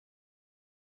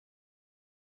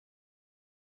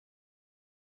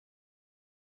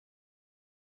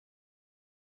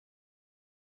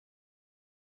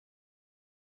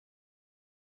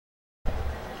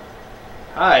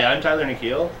Hi, I'm Tyler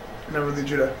Nikiel. And I'm Rudy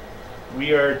Judah.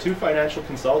 We are two financial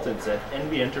consultants at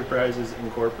NB Enterprises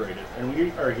Incorporated, and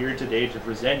we are here today to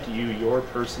present to you your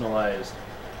personalized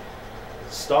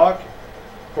stock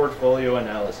portfolio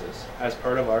analysis as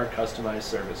part of our customized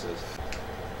services.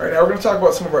 All right, now we're going to talk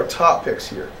about some of our top picks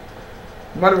here.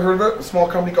 You might have heard of it, a small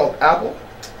company called Apple.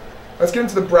 Let's get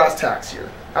into the brass tacks here.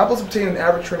 Apple's obtained an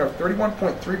average return of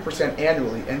 31.3%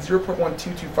 annually and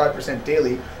 0.1225%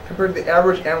 daily compared to the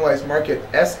average analyzed market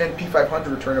S&P 500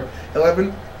 return of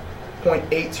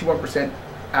 11.821%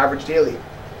 average daily,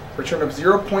 return of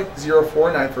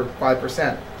 0.049 for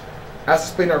 5%, as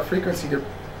displayed in our frequency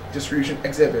distribution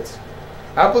exhibits.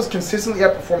 Apple has consistently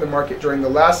outperformed the market during the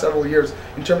last several years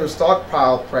in terms of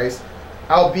stockpile price,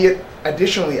 albeit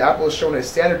additionally Apple has shown a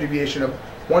standard deviation of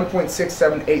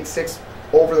 1.6786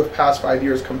 over the past 5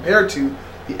 years compared to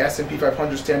the S&P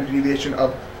 500 standard deviation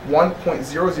of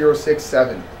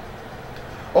 1.0067.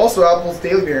 Also, Apple's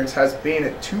daily variance has been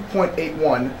at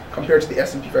 2.81 compared to the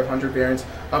S&P 500 variance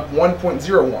of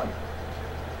 1.01.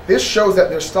 This shows that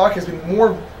their stock has been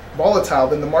more volatile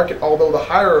than the market, although the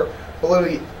higher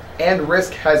volatility and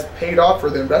risk has paid off for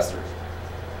the investors.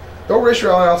 Though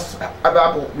ratio analysis of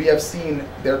Apple, we have seen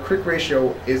their quick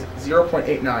ratio is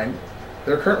 0.89,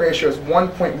 their current ratio is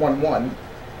 1.11,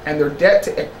 and their debt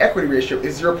to equity ratio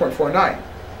is 0.49,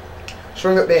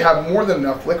 showing that they have more than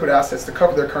enough liquid assets to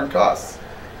cover their current costs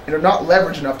and are not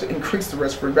leveraged enough to increase the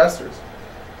risk for investors.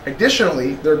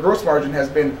 Additionally, their gross margin has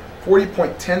been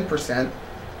 40.10%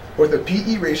 with a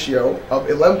PE ratio of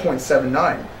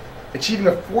 11.79, achieving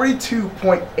a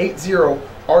 42.80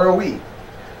 ROE.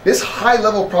 This high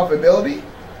level of profitability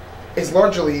is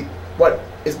largely what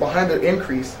is behind their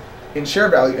increase in share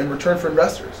value and return for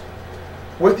investors,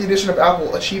 with the addition of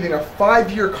Apple achieving a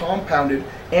 5-year compounded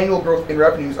annual growth in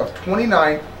revenues of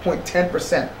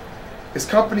 29.10%. This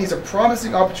company is a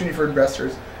promising opportunity for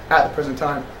investors at the present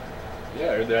time.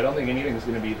 Yeah, I don't think anything's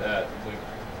going to beat that.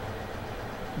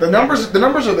 The numbers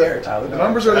are there, Tyler. The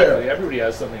numbers are there. Everybody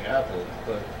has something Apple,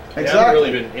 but they Exactly. haven't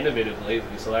really been innovative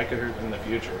lately, so that could hurt in the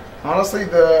future. Honestly,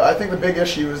 I think the big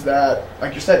issue is that,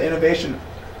 like you said, innovation,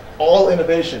 all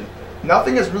innovation.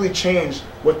 Nothing has really changed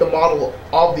with the model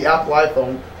of the Apple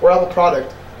iPhone or Apple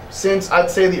product since, I'd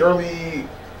say, the early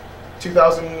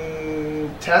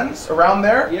 2010s, around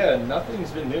there. Yeah,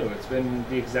 nothing's been new. It's been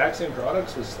the exact same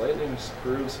products with slightly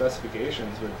improved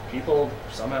specifications, but people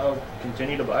somehow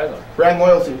continue to buy them. Brand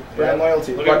loyalty.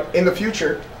 Look But in the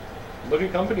future, Look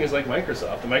at companies like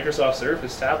Microsoft. The Microsoft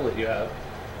Surface tablet you have,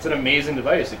 it's an amazing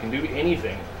device. It can do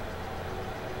anything.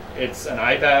 It's an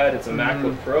iPad, it's a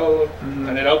MacBook Pro,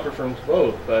 and it outperforms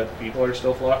both, but people are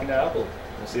still flocking to Apple.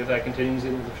 We'll see if that continues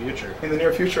into the future. in the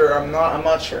near future, I'm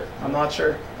not sure.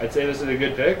 I'd say this is a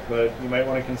good pick, but you might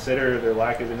want to consider their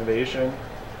lack of innovation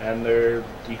and their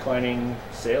declining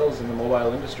sales in the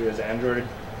mobile industry as Android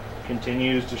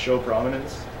continues to show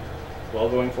prominence well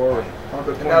going forward.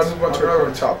 And now let's move on to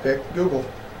another top pick, Google.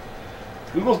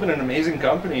 Google's been an amazing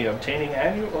company, obtaining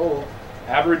annual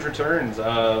average returns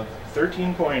of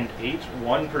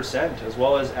 13.81%, as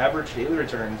well as average daily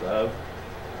returns of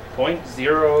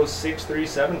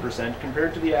 0.0637%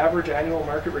 compared to the average annual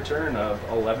market return of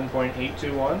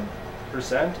 11.821%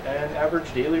 and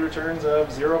average daily returns of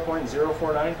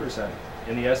 0.049%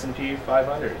 in the S&P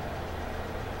 500.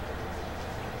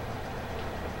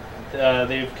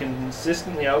 They've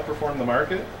consistently outperformed the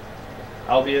market,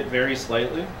 albeit very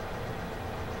slightly.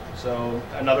 So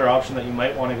another option that you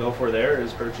might want to go for there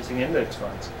is purchasing index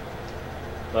funds.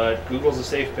 But Google's a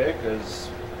safe pick because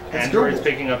Android's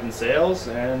picking up in sales,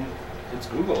 and it's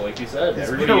Google, like you said.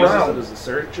 Everybody uses it as a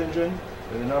search engine.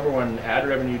 They're the #1 ad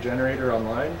revenue generator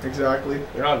online. Exactly.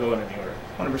 They're not going anywhere.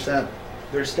 100%.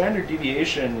 Their standard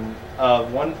deviation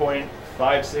of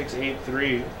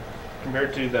 1.5683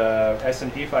 compared to the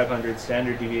S&P 500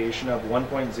 standard deviation of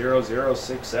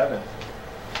 1.0067,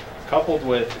 coupled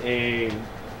with a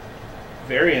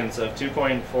variance of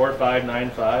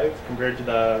 2.4595 compared to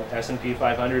the S&P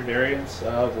 500 variance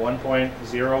of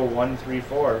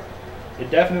 1.0134. It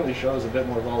definitely shows a bit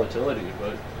more volatility,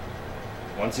 but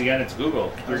once again, it's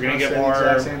Google. You're going to get more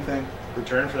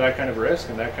return for that kind of risk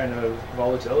and that kind of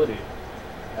volatility.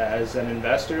 As an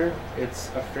investor, it's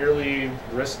a fairly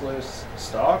riskless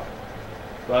stock,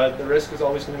 but the risk is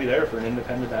always going to be there for an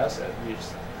independent asset. You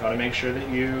just got to make sure that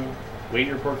you weight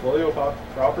your portfolio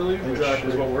properly, which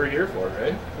is what we're here for,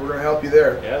 right? We're going to help you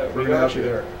there. Yeah, we're going to help you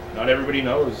there. Not everybody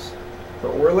knows,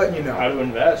 but we're letting you know how to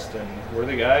invest, and we're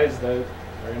the guys that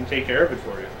are going to take care of it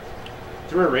for you.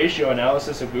 Through a ratio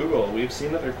analysis of Google, we've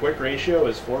seen that their quick ratio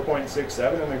is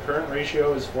 4.67 and their current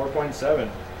ratio is 4.7.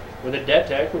 With a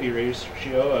debt-to-equity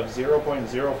ratio of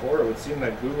 0.04, it would seem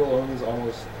that Google owns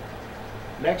almost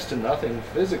next to nothing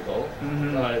physical.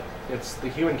 It's the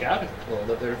human capital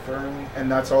that their firm...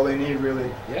 And that's all they need,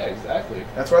 really. Yeah, exactly.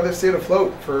 That's why they've stayed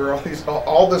afloat for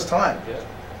all this time. Yeah.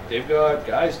 They've got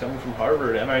guys coming from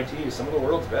Harvard, MIT, some of the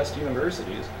world's best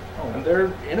universities. And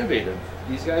they're innovative.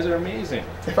 These guys are amazing.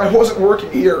 If I wasn't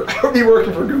working here, I would be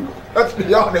working for Google. Let's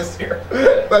be honest here.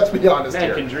 Let's be honest here.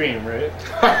 Man can dream, right?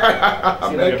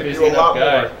 Man like can do a lot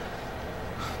more.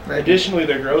 Additionally,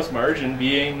 their gross margin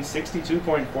being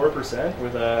 62.4%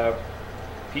 with a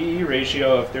PE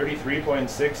ratio of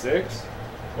 33.66,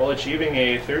 while achieving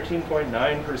a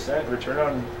 13.9% return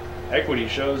on equity,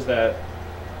 shows that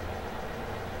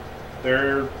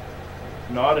they're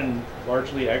not a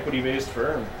largely equity-based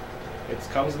firm. It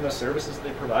comes in the services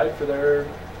they provide for their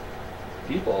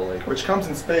people. Which comes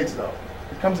in spades, though.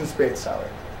 It comes in spades, Tyler.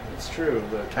 It's true.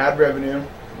 But ad revenue.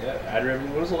 Yeah, ad revenue.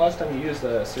 When was the last time you used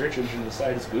a search engine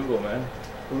besides Google, man?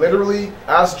 Literally,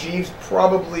 ask Jeeves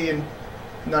probably in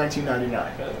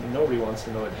 1999. Nobody wants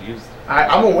to know what Jeeves...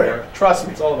 I'm aware. Trust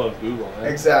me. It's all about Google, man.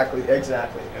 Exactly.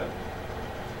 Yeah.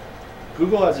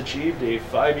 Google has achieved a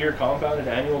 5-year compounded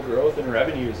annual growth in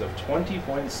revenues of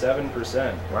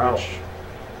 20.7%. Wow. Which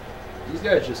these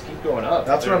guys just keep going up.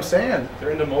 That's what I'm saying.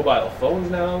 They're into mobile phones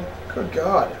now. Good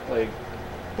God. They're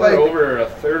over a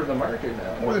third of the market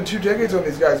now. More than 2 decades on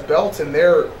these guys' belts, and they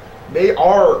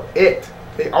are it.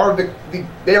 They are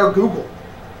Google.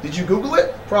 Did you Google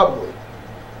it? Probably.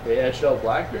 They edged out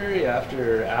BlackBerry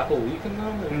after Apple weakened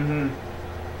them, and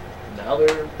now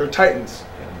they're titans.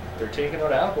 They're taking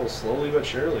out Apple slowly but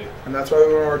surely. And that's why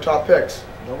they're one of our top picks.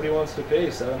 Nobody wants to pay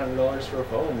 $700 for a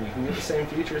phone. You can get the same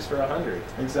features for $100.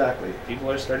 Exactly. People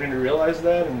are starting to realize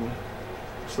that, and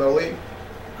slowly,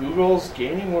 Google's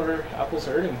gaining where Apple's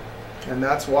hurting. And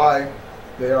that's why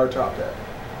they are top pick.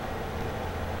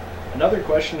 Another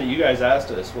question that you guys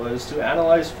asked us was to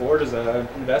analyze Ford as an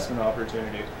investment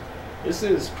opportunity. This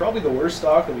is probably the worst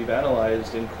stock that we've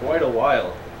analyzed in quite a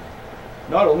while.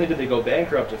 Not only did they go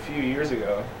bankrupt a few years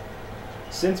ago,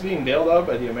 since being bailed out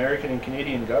by the American and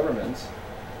Canadian governments,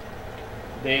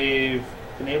 they've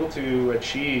been able to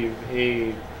achieve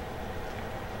a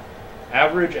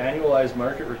average annualized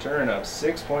market return of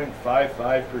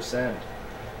 6.55%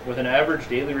 with an average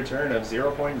daily return of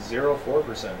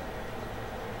 0.04%.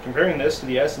 Comparing this to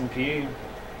the S&P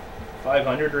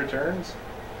 500 returns,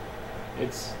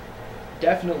 it's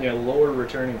definitely a lower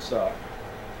returning stock.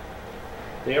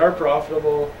 They are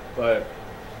profitable, but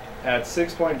at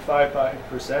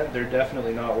 6.55%, they're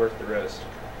definitely not worth the risk.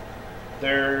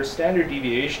 Their standard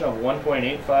deviation of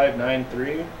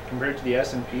 1.8593 compared to the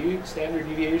S&P standard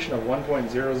deviation of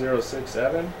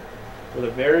 1.0067, with a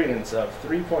variance of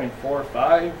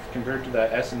 3.45 compared to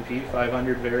the S&P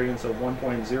 500 variance of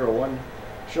 1.01,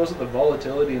 shows that the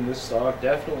volatility in this stock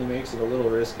definitely makes it a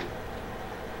little risky.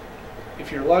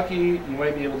 If you're lucky, you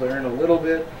might be able to earn a little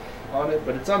bit on it,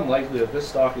 but it's unlikely that this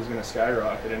stock is going to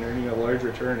skyrocket and earning a large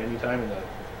return anytime in the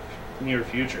near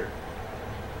future.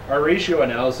 Our ratio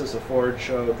analysis of Ford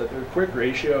showed that their quick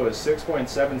ratio is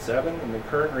 6.77 and the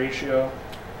current ratio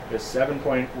is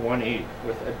 7.18.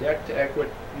 With a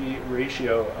debt-to-equity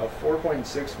ratio of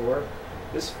 4.64,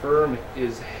 this firm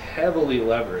is heavily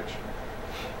leveraged.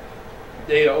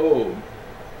 They owe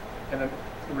a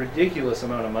ridiculous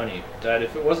amount of money that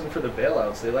if it wasn't for the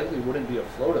bailouts, they likely wouldn't be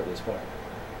afloat at this point.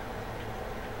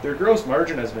 Their gross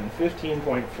margin has been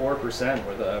 15.4%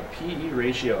 with a PE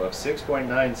ratio of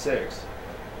 6.96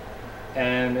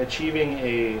 and achieving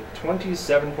a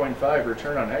 27.5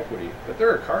 return on equity. But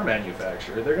they're a car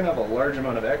manufacturer. They're going to have a large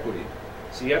amount of equity.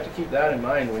 So you have to keep that in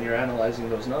mind when you're analyzing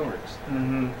those numbers.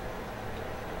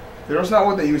 They're just not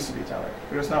what they used to be, Tyler.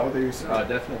 They're just not what they used to be. No,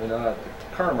 definitely not.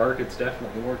 The car market's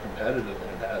definitely more competitive than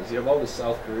it has. You have all the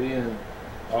South Korean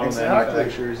auto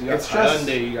manufacturers, you got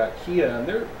Hyundai, you got Kia, and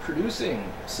they're producing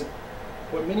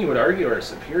what many would argue are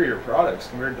superior products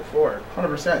compared to Ford.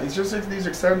 100%. It's just like these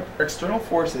external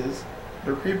forces,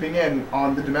 they're creeping in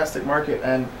on the domestic market,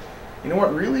 and you know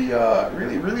what?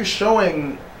 Really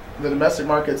showing the domestic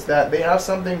markets that they have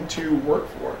something to work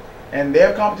for, and they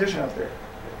have competition out there.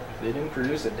 If they didn't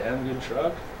produce a damn good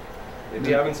truck, they'd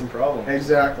be having some problems.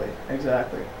 Exactly.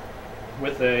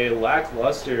 With a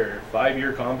lackluster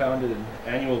 5-year compounded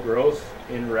annual growth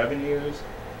in revenues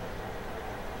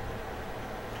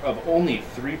of only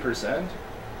 3%,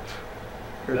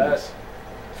 that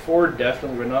Ford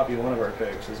definitely would not be one of our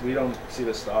picks, as we don't see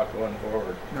the stock going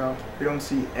forward. No, we don't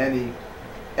see any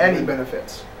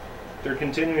benefits. They're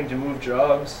continuing to move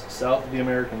jobs south of the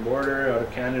American border, out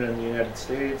of Canada and the United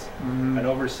States, and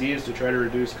overseas to try to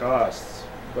reduce costs.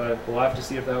 But we'll have to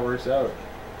see if that works out.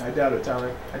 I doubt it,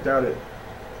 Tyler. I doubt it.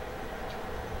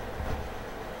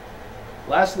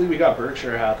 Lastly, we got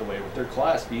Berkshire Hathaway with their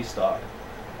Class B stock.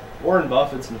 Warren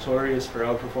Buffett's notorious for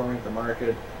outperforming the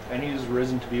market, and he's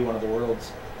risen to be one of the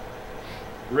world's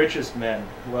richest men,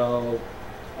 while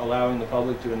allowing the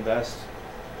public to invest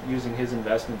using his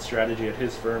investment strategy at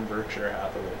his firm, Berkshire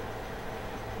Hathaway.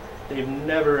 They've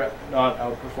never not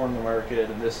outperformed the market,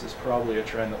 and this is probably a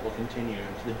trend that will continue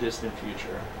into the distant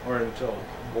future, or until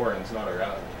Warren's not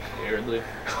around, weirdly.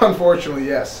 Unfortunately,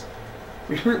 yes.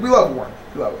 We love Warren.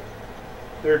 We love it.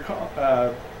 Their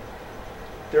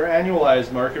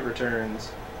annualized market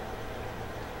returns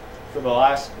for the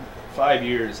last 5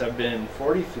 years have been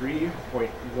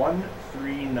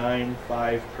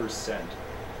 43.1395%.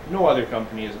 No other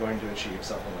company is going to achieve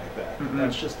something like that. Mm-mm.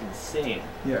 That's just insane.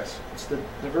 Yes. It's the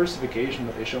diversification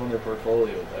that they show in their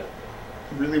portfolio that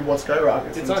really what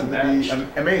skyrockets. It's unmatched.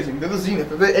 Amazing. They're the zenith.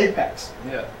 They're the apex.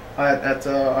 Yeah.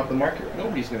 Of the market. Right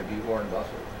Nobody's going to beat Warren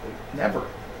Buffett. Never.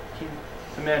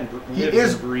 The man He lives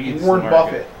is and breathes Warren the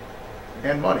market. Buffett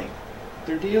and money.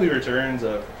 Their daily returns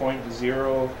of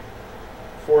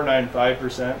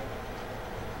 0.0495%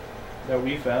 that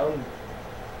we found,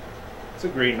 it's a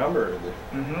great number.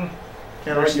 Mm-hmm.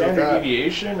 Their standard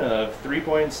deviation of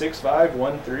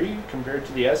 3.6513 compared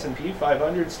to the S&P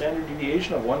 500 standard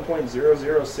deviation of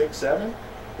 1.0067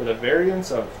 with a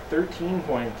variance of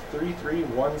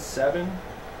 13.3317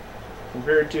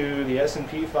 compared to the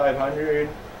S&P 500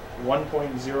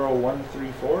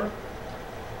 1.0134.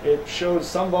 It shows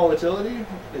some volatility.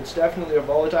 It's definitely a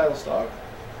volatile stock,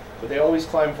 but they always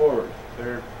climb forward.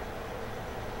 They're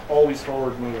always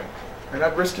forward moving. And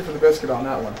I'd risk it for the biscuit on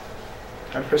that one.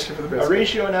 I'd risk it for the biscuit. A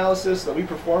ratio analysis that we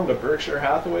performed of Berkshire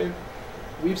Hathaway,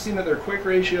 we've seen that their quick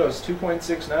ratio is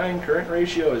 2.69, current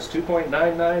ratio is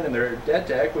 2.99, and their debt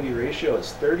to equity ratio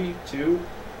is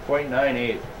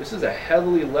 32.98. This is a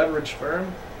heavily leveraged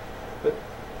firm, but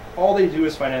all they do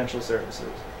is financial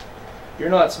services. You're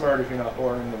not smart if you're not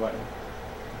borrowing the money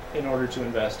in order to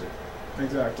invest it.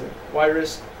 Exactly. Why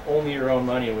risk only your own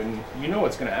money when you know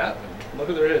what's going to happen? Look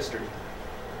at their history.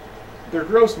 Their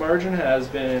gross margin has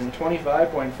been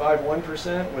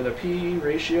 25.51% with a PE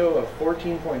ratio of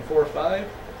 14.45,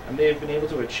 and they've been able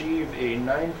to achieve a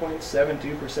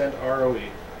 9.72% ROE.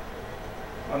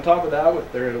 On top of that, with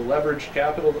their leveraged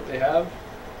capital that they have,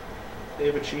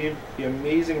 they've achieved the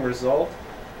amazing result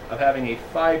of having a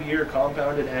 5-year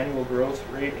compounded annual growth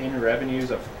rate in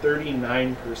revenues of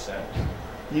 39%.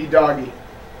 Ye doggy.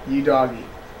 Ye doggy.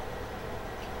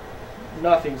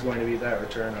 Nothing's going to beat that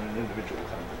return on an individual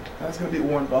company. That's going to be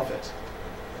Warren Buffett.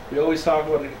 We always talk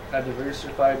about a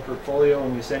diversified portfolio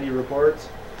when we send you reports.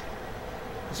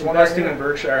 Investing in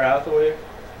Berkshire Hathaway,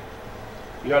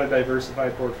 you got a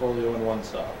diversified portfolio in one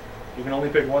stock. You can only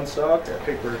pick one stock,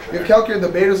 pick Berkshire. We've calculated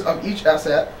the betas of each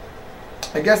asset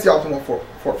against the optimal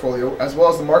portfolio, as well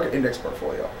as the market index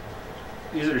portfolio.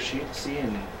 These are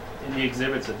seen in the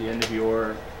exhibits at the end of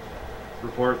your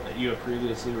report that you have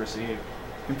previously received.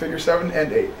 In figure 7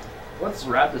 and 8. Let's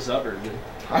wrap this up, Irvin.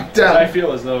 I'm down. I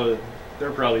feel as though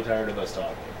they're probably tired of us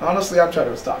talking. Honestly, I'm tired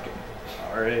of us talking.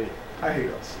 Alright. I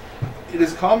hate us. It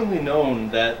is commonly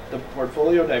known that the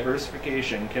portfolio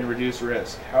diversification can reduce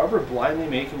risk. However, blindly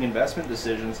making investment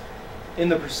decisions in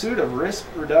the pursuit of risk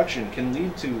reduction can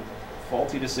lead to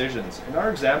faulty decisions. In our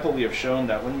example, we have shown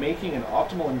that when making an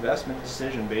optimal investment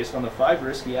decision based on the 5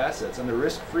 risky assets and the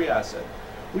risk-free asset,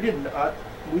 we do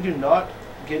not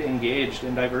get engaged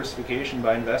in diversification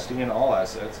by investing in all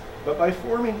assets, but by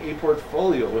forming a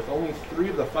portfolio with only 3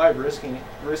 of the 5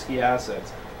 risky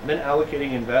assets, and then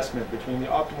allocating investment between the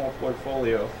optimal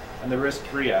portfolio and the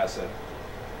risk-free asset.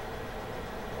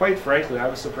 Quite frankly, I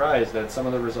was surprised at some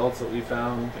of the results that we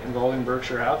found involving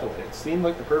Berkshire Hathaway. It seemed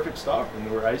like the perfect stock when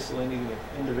we were isolating it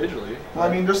individually. Well, I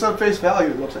mean, just at face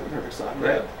value, it looks like the perfect stock,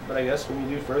 right? Yeah, but I guess when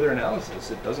you do further analysis,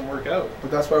 it doesn't work out.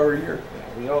 But that's why we're here.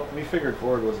 Yeah, we figured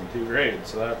Ford wasn't too great,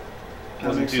 so that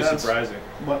wasn't too surprising.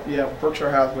 But yeah,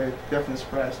 Berkshire Hathaway, definitely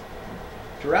surprised.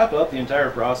 To wrap up the entire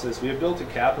process, we have built a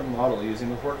Kaplan model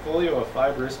using a portfolio of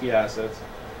 5 risky assets.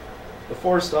 The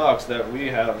 4 stocks that we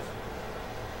have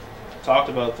talked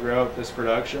about throughout this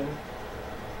production,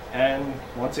 and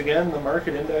once again the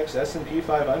market index S&P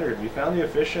 500. We found the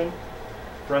efficient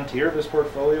frontier of this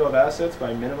portfolio of assets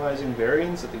by minimizing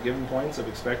variance at the given points of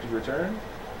expected return,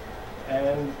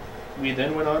 and we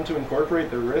then went on to incorporate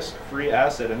the risk-free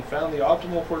asset and found the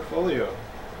optimal portfolio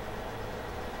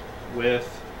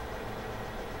with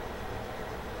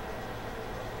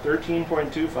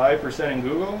 13.25% in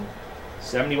Google,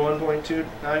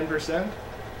 71.29%